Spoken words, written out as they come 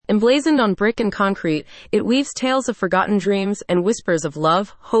Emblazoned on brick and concrete, it weaves tales of forgotten dreams and whispers of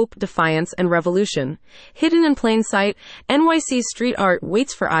love, hope, defiance, and revolution. Hidden in plain sight, NYC's street art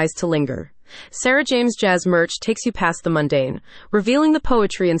waits for eyes to linger. Sarah James Jazz merch takes you past the mundane, revealing the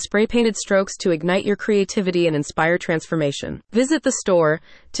poetry in spray-painted strokes to ignite your creativity and inspire transformation. Visit the store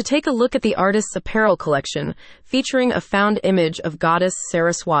to take a look at the artist's apparel collection, featuring a found image of goddess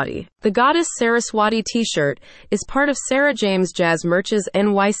Saraswati. The Goddess Saraswati t-shirt is part of Sarah James Jazz Merch's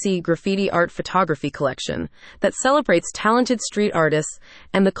NYC Graffiti art photography collection that celebrates talented street artists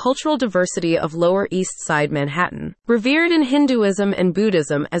and the cultural diversity of Lower East Side Manhattan. Revered in Hinduism and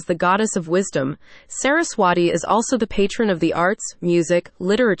Buddhism as the goddess of wisdom, Saraswati is also the patron of the arts, music,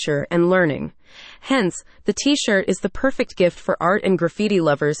 literature, and learning. Hence, the t-shirt is the perfect gift for art and graffiti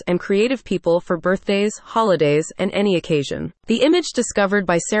lovers and creative people for birthdays, holidays, and any occasion. The image discovered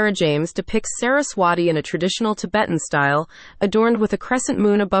by Sarah James depicts Saraswati in a traditional Tibetan style, adorned with a crescent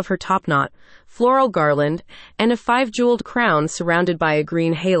moon above her top knot, floral garland, and a 5-jeweled crown surrounded by a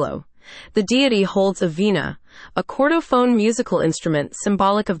green halo. The deity holds a veena, a chordophone musical instrument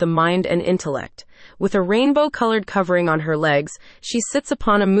symbolic of the mind and intellect. With a rainbow-colored covering on her legs, she sits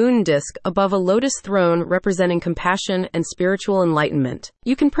upon a moon disk above a lotus throne representing compassion and spiritual enlightenment.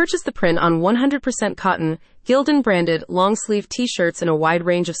 You can purchase the print on 100% cotton, Gildan-branded, long-sleeve t-shirts in a wide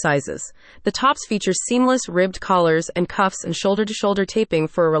range of sizes. The tops feature seamless ribbed collars and cuffs and shoulder-to-shoulder taping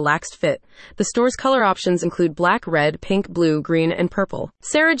for a relaxed fit. The store's color options include black, red, pink, blue, green, and purple.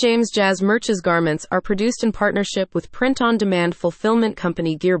 Sarah James Jazz Merch's garments are produced in partnership with print-on-demand fulfillment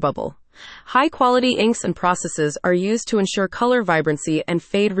company Gearbubble. High-quality inks and processes are used to ensure color vibrancy and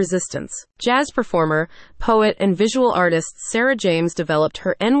fade resistance. Jazz performer, poet, and visual artist Sarah James developed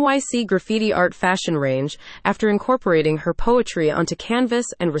her NYC graffiti art fashion range after incorporating her poetry onto canvas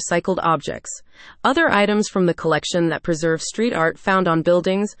and recycled objects. Other items from the collection that preserve street art found on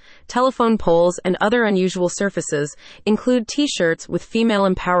buildings, telephone poles, and other unusual surfaces include t-shirts with female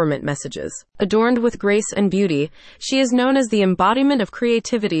empowerment messages. Adorned with grace and beauty, she is known as the embodiment of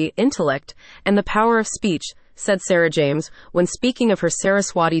creativity, intellect, and the power of speech, said Sarah James when speaking of her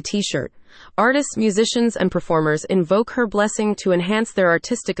Saraswati t-shirt. Artists, musicians, and performers invoke her blessing to enhance their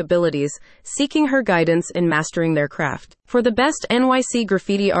artistic abilities, seeking her guidance in mastering their craft. For the best NYC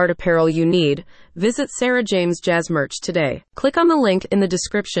graffiti art apparel you need, visit Sarah James Jazz Merch today. Click on the link in the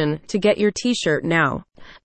description to get your t-shirt now.